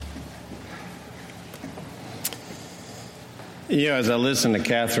As I listened to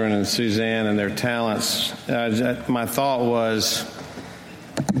Catherine and Suzanne and their talents, my thought was,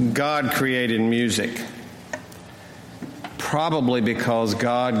 God created music probably because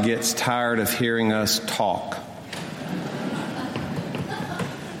God gets tired of hearing us talk.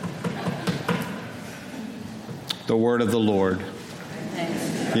 The word of the Lord.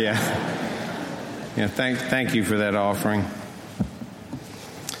 Yeah. Thank you for that offering.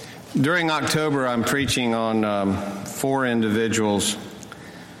 During October, I'm preaching on 4 individuals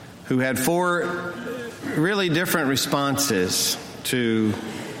who had 4 really different responses to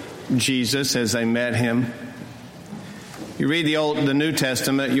Jesus as they met him. You read the New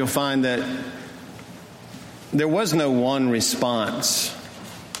Testament, you'll find that there was no one response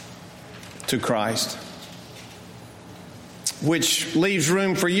to Christ, which leaves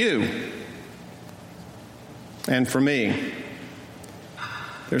room for you and for me.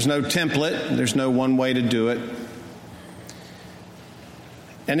 There's no template. There's no one way to do it.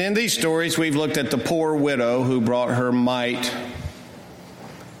 And in these stories, we've looked at the poor widow who brought her mite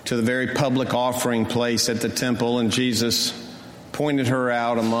to the very public offering place at the temple, and Jesus pointed her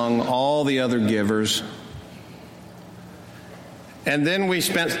out among all the other givers. And then we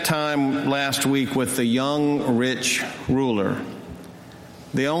spent time last week with the young rich ruler,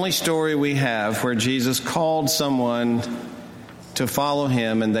 the only story we have where Jesus called someone to follow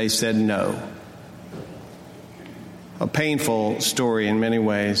him and they said no. A painful story in many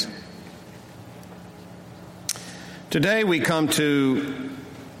ways. Today we come to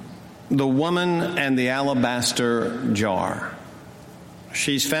the woman and the alabaster jar.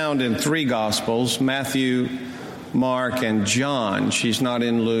 She's found in 3 Gospels, Matthew, Mark, and John. She's not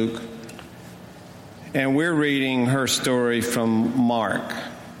in Luke. And we're reading her story from Mark.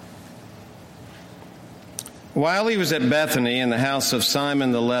 While he was at Bethany in the house of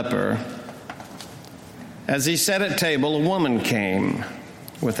Simon the leper, as he sat at table, a woman came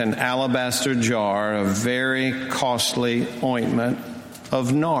with an alabaster jar of very costly ointment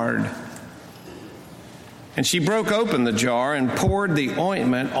of nard. And she broke open the jar and poured the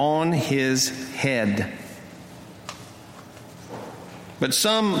ointment on his head. But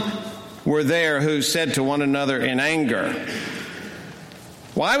some were there who said to one another in anger,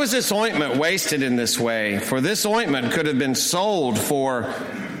 "Why was this ointment wasted in this way? For this ointment could have been sold for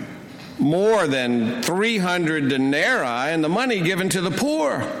more than 300 denarii and the money given to the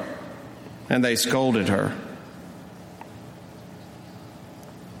poor." And they scolded her.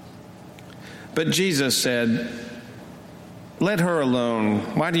 But Jesus said, "Let her alone.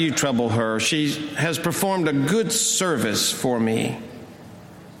 Why do you trouble her? She has performed a good service for me.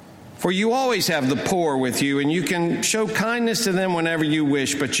 For you always have the poor with you, and you can show kindness to them whenever you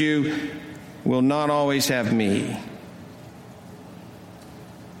wish, but you will not always have me.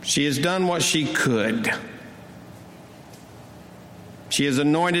 She has done what she could. She has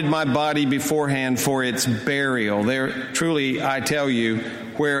anointed my body beforehand for its burial. Truly, I tell you,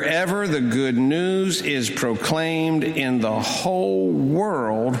 wherever the good news is proclaimed in the whole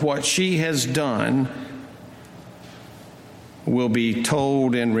world, what she has done will be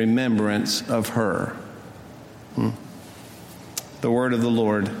told in remembrance of her." The word of the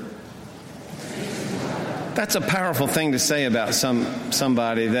Lord. That's a powerful thing to say about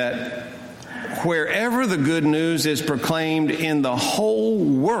somebody, that wherever the good news is proclaimed in the whole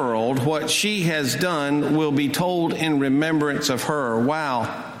world, what she has done will be told in remembrance of her. Wow.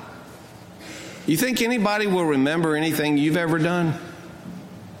 You think anybody will remember anything you've ever done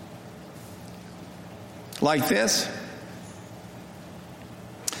like this?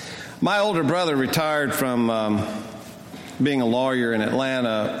 My older brother retired from being a lawyer in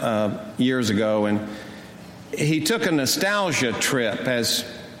Atlanta years ago, and he took a nostalgia trip, as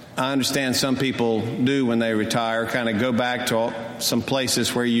I understand some people do when they retire, kind of go back to some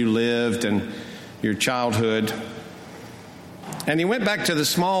places where you lived and your childhood. And he went back to the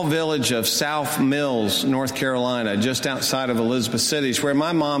small village of South Mills, North Carolina, just outside of Elizabeth City, where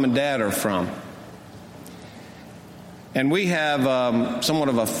my mom and dad are from. And we have somewhat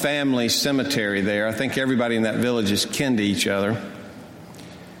of a family cemetery there. I think everybody in that village is kin to each other.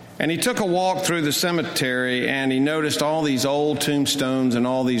 And he took a walk through the cemetery, and he noticed all these old tombstones and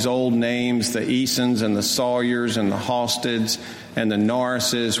all these old names, the Easons and the Sawyers and the Halsteads and the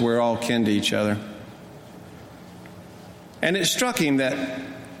Norrises. We're all kin to each other. And it struck him that,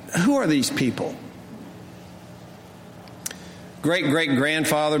 who are these people?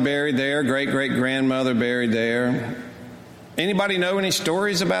 Great-great-grandfather buried there, great-great-grandmother buried there. Anybody know any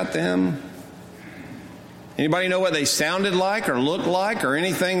stories about them? Anybody know what they sounded like or looked like or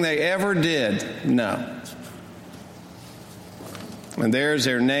anything they ever did? No. And there's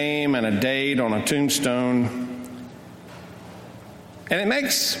their name and a date on a tombstone. And it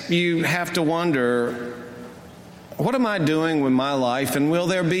makes you have to wonder, what am I doing with my life, and will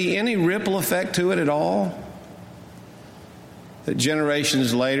there be any ripple effect to it at all? That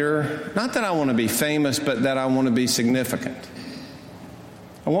generations later, not that I want to be famous, but that I want to be significant.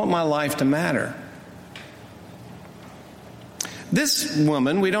 I want my life to matter. This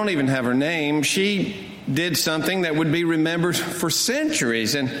woman, we don't even have her name, she did something that would be remembered for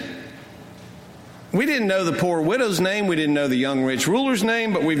centuries. And we didn't know the poor widow's name, we didn't know the young rich ruler's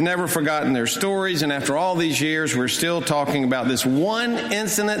name, but we've never forgotten their stories. And after all these years, we're still talking about this one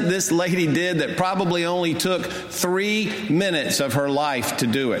incident this lady did that probably only took 3 minutes of her life to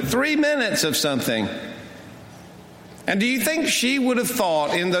do it. 3 minutes of something. And do you think she would have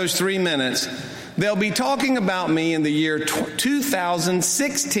thought in those 3 minutes, they'll be talking about me in the year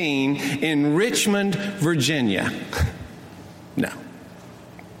 2016 in Richmond, Virginia? No.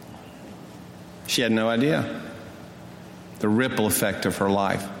 She had no idea the ripple effect of her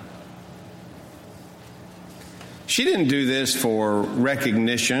life. She didn't do this for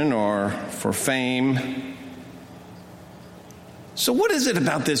recognition or for fame. So what is it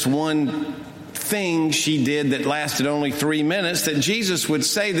about this one thing she did that lasted only 3 minutes that Jesus would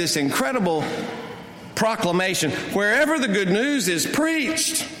say this incredible proclamation? Wherever the good news is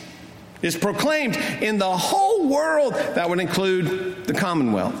preached, is proclaimed in the whole world, that would include the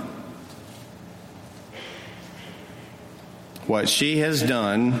Commonwealth. What she has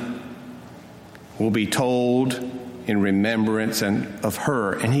done will be told in remembrance of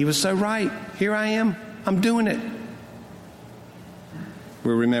her. And he was so right. Here I am. I'm doing it.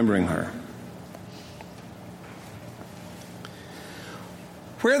 We're remembering her.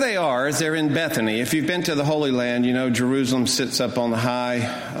 Where they are is they're in Bethany. If you've been to the Holy Land, you know Jerusalem sits up on the high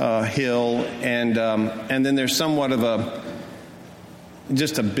hill, and then there's somewhat of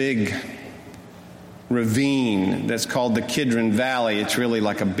just a big ravine that's called the Kidron Valley. It's really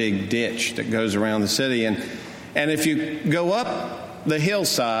like a big ditch that goes around the city. And if you go up the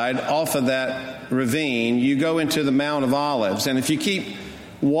hillside off of that ravine, you go into the Mount of Olives. And if you keep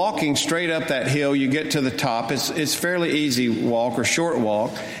walking straight up that hill, you get to the top. It's fairly easy walk or short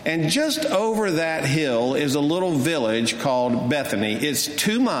walk. And just over that hill is a little village called Bethany. It's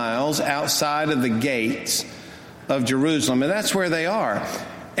 2 miles outside of the gates of Jerusalem. And that's where they are.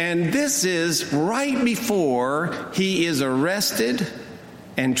 And this is right before he is arrested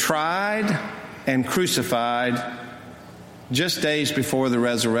and tried and crucified, just days before the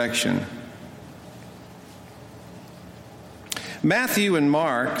resurrection. Matthew and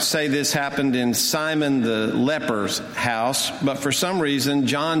Mark say this happened in Simon the leper's house, but for some reason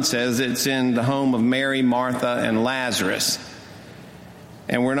John says it's in the home of Mary, Martha, and Lazarus.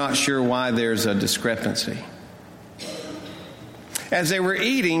 And we're not sure why there's a discrepancy. As they were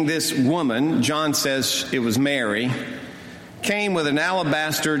eating, this woman, John says it was Mary, came with an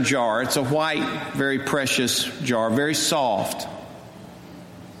alabaster jar. It's a white, very precious jar, very soft,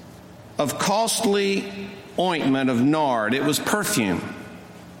 of costly ointment of nard. It was perfume.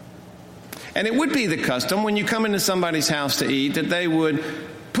 And it would be the custom when you come into somebody's house to eat that they would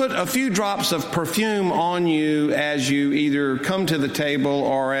put a few drops of perfume on you as you either come to the table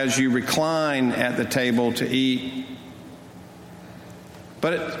or as you recline at the table to eat.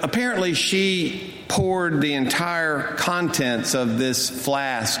 But apparently she poured the entire contents of this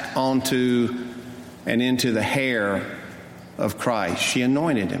flask onto and into the hair of Christ. She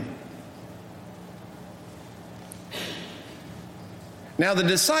anointed him. Now the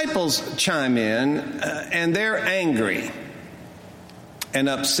disciples chime in, and they're angry and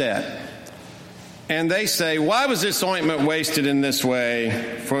upset. And they say, why was this ointment wasted in this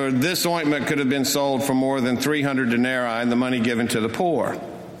way? For this ointment could have been sold for more than 300 denarii and the money given to the poor.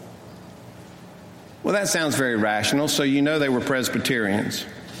 Well, that sounds very rational, so you know they were Presbyterians.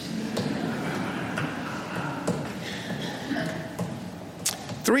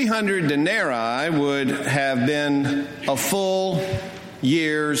 $300 denarii would have been a full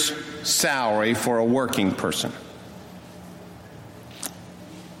year's salary for a working person.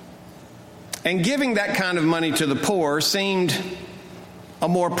 And giving that kind of money to the poor seemed a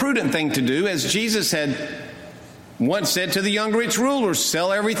more prudent thing to do, as Jesus had once said to the young rich ruler,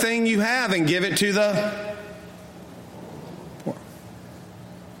 sell everything you have and give it to the poor.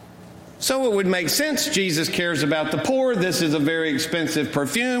 So it would make sense. Jesus cares about the poor. This is a very expensive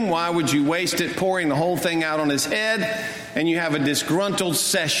perfume. Why would you waste it pouring the whole thing out on his head? And you have a disgruntled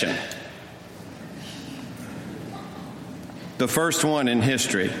session. The first one in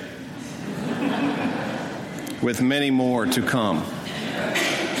history, with many more to come.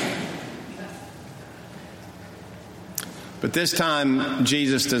 But this time,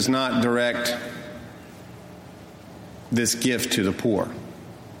 Jesus does not direct this gift to the poor.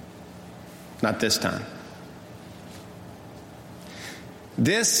 Not this time.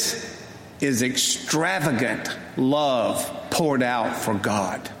 This is extravagant love poured out for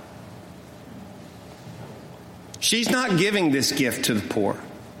God. She's not giving this gift to the poor.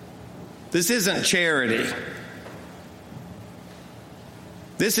 This isn't charity.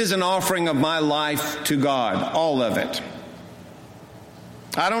 This is an offering of my life to God, all of it.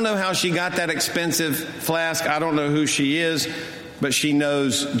 I don't know how she got that expensive flask. I don't know who she is, but she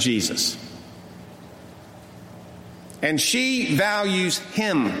knows Jesus. And she values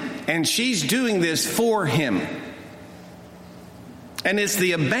him, and she's doing this for him. And it's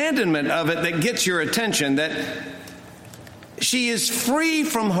the abandonment of it that gets your attention, that she is free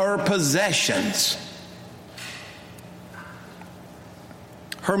from her possessions.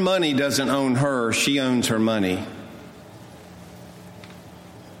 Her money doesn't own her, she owns her money.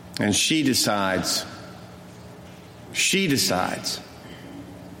 And she decides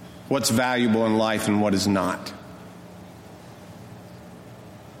what's valuable in life and what is not.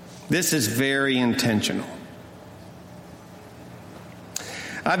 This is very intentional.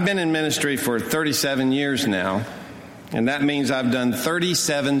 I've been in ministry for 37 years now, and that means I've done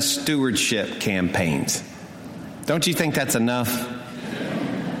 37 stewardship campaigns. Don't you think that's enough?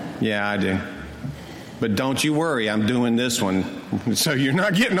 Yeah, I do. But don't you worry, I'm doing this one. So you're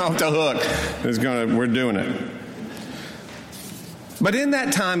not getting off the hook. We're doing it. But in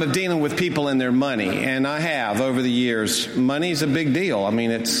that time of dealing with people and their money, and I have over the years, money's a big deal. I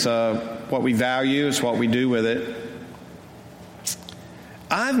mean, it's what we value, it's what we do with it.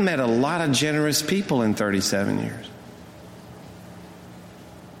 I've met a lot of generous people in 37 years.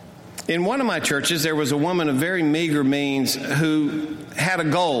 In one of my churches, there was a woman of very meager means who had a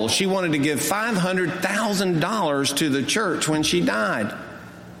goal. She wanted to give $500,000 to the church when she died.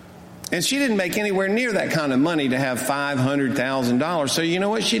 And she didn't make anywhere near that kind of money to have $500,000. So you know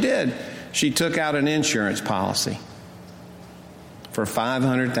what she did? She took out an insurance policy for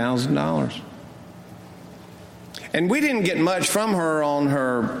 $500,000. And we didn't get much from her on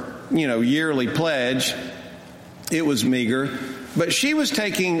her, yearly pledge. It was meager. But she was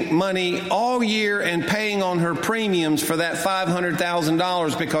taking money all year and paying on her premiums for that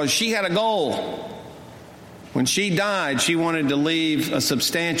 $500,000 because she had a goal. When she died, she wanted to leave a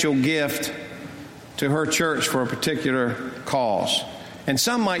substantial gift to her church for a particular cause. And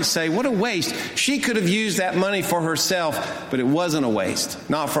some might say, what a waste. She could have used that money for herself, but it wasn't a waste.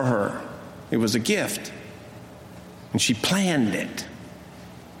 Not for her. It was a gift. And she planned it.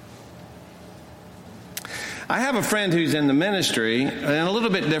 I have a friend who's in the ministry in a little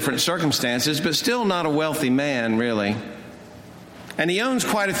bit different circumstances, but still not a wealthy man, really. And he owns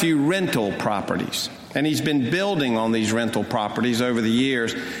quite a few rental properties. And he's been building on these rental properties over the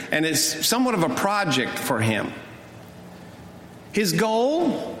years. And it's somewhat of a project for him. His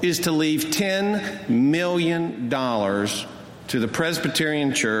goal is to leave $10 million to the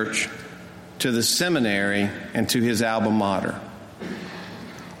Presbyterian Church, to the seminary, and to his alma mater.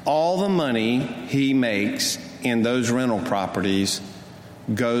 All the money he makes in those rental properties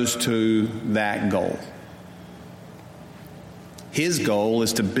goes to that goal. His goal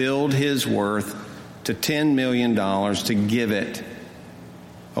is to build his worth to $10 million to give it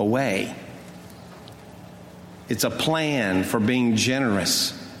away. It's a plan for being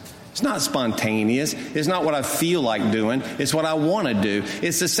generous. It's not spontaneous. It's not what I feel like doing. It's what I want to do.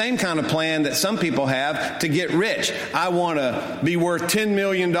 It's the same kind of plan that some people have to get rich. I want to be worth $10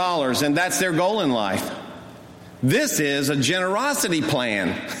 million, and that's their goal in life. This is a generosity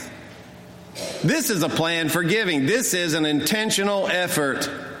plan. This is a plan for giving. This is an intentional effort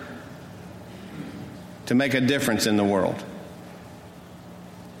to make a difference in the world.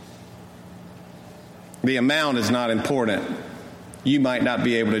 The amount is not important. You might not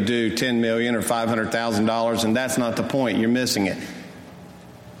be able to do $10 million or $500,000, and that's not the point. You're missing it.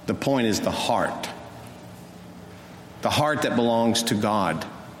 The point is the heart. The heart that belongs to God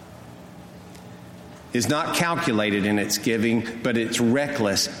is not calculated in its giving, but it's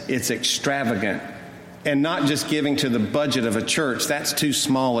reckless, it's extravagant. And not just giving to the budget of a church, that's too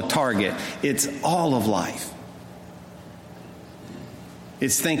small a target. It's all of life.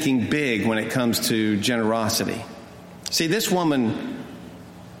 It's thinking big when it comes to generosity. See, this woman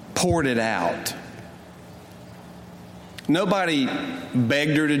poured it out. Nobody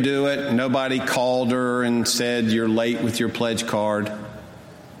begged her to do it. Nobody called her and said, you're late with your pledge card.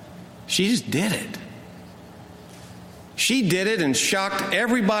 She just did it. She did it and shocked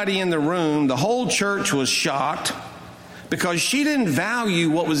everybody in the room. The whole church was shocked because she didn't value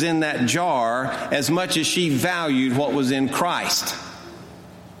what was in that jar as much as she valued what was in Christ.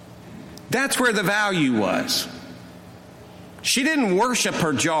 That's where the value was. She didn't worship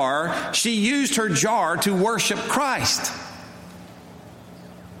her jar. She used her jar to worship Christ.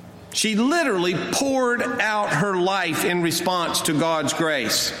 She literally poured out her life in response to God's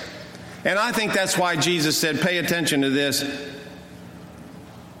grace. And I think that's why Jesus said, pay attention to this,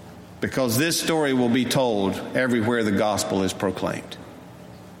 because this story will be told everywhere the gospel is proclaimed.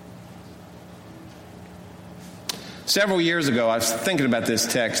 Several years ago, I was thinking about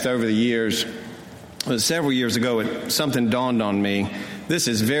this text over the years. Several years ago, something dawned on me. This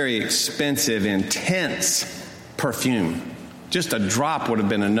is very expensive, intense perfume. Just a drop would have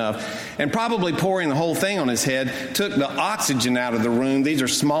been enough. And probably pouring the whole thing on his head took the oxygen out of the room. These are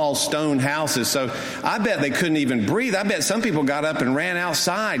small stone houses, so I bet they couldn't even breathe. I bet some people got up and ran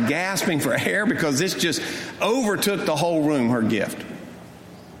outside gasping for air because this just overtook the whole room, her gift.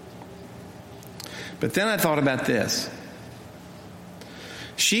 But then I thought about this.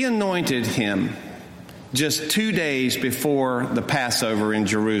 She anointed him just 2 days before the Passover in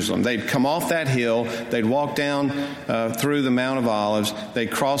Jerusalem. They'd come off that hill. They'd walk down through the Mount of Olives.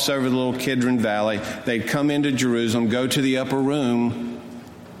 They'd cross over the little Kidron Valley. They'd come into Jerusalem, go to the upper room,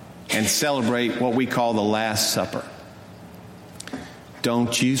 and celebrate what we call the Last Supper.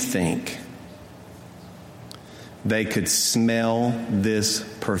 Don't you think they could smell this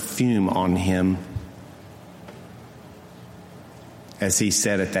perfume on him as he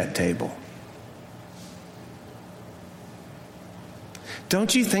sat at that table?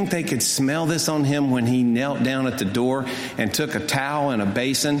 Don't you think they could smell this on him when he knelt down at the door and took a towel and a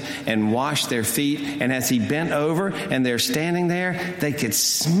basin and washed their feet? And as he bent over and they're standing there, they could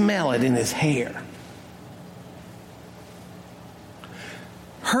smell it in his hair.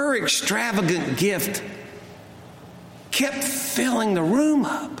 Her extravagant gift kept filling the room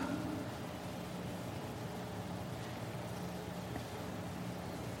up.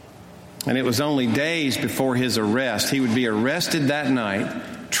 And it was only days before his arrest. He would be arrested that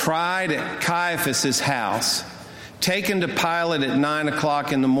night, tried at Caiaphas' house, taken to Pilate at 9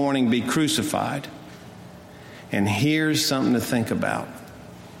 o'clock in the morning, be crucified. And here's something to think about.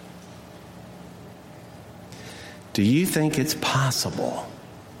 Do you think it's possible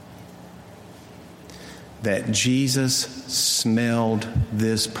that Jesus smelled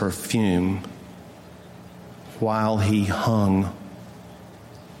this perfume while he hung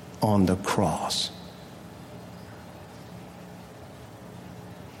on the cross?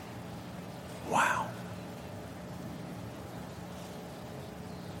 Wow.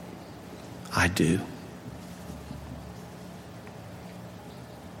 I do.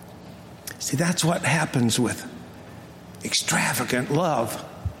 See, that's what happens with extravagant love.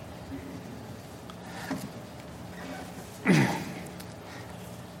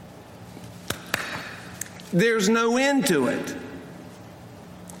 There's no end to it.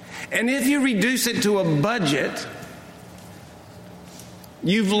 And if you reduce it to a budget,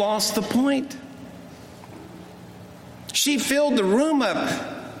 you've lost the point. She filled the room up.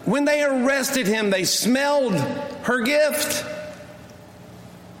 When they arrested him, they smelled her gift.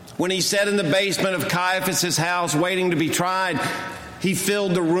 When he sat in the basement of Caiaphas' house waiting to be tried, he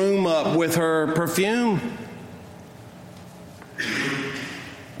filled the room up with her perfume.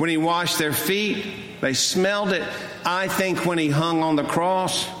 When he washed their feet, they smelled it. I think when he hung on the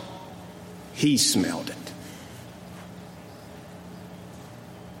cross, he smelled it.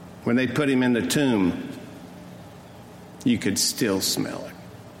 When they put him in the tomb, you could still smell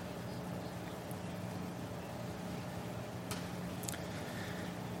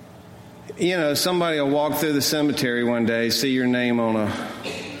it. You know, somebody will walk through the cemetery one day, see your name on a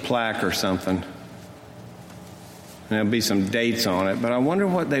plaque or something, and there'll be some dates on it, but I wonder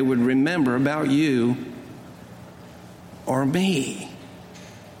what they would remember about you or me.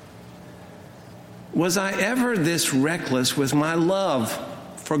 Was I ever this reckless with my love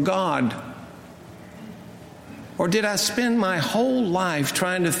for God? Or did I spend my whole life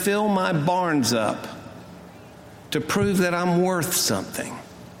trying to fill my barns up to prove that I'm worth something,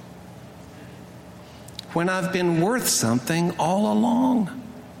 when I've been worth something all along?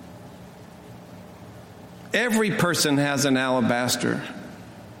 Every person has an alabaster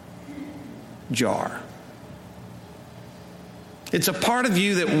jar. It's a part of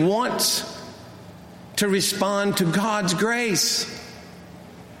you that wants to respond to God's grace.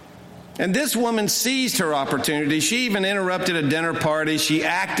 And this woman seized her opportunity. She even interrupted a dinner party. She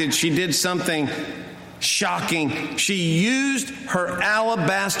acted. She did something shocking. She used her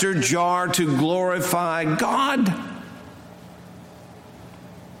alabaster jar to glorify God.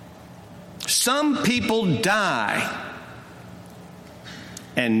 Some people die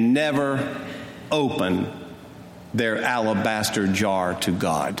and never open their alabaster jar to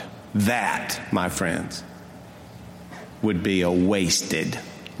God. That, my friends, would be a wasted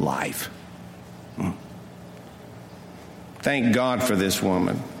life. Thank God for this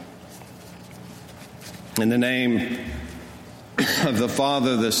woman. In the name of the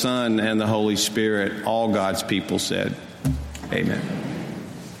Father, the Son, and the Holy Spirit, all God's people said, amen.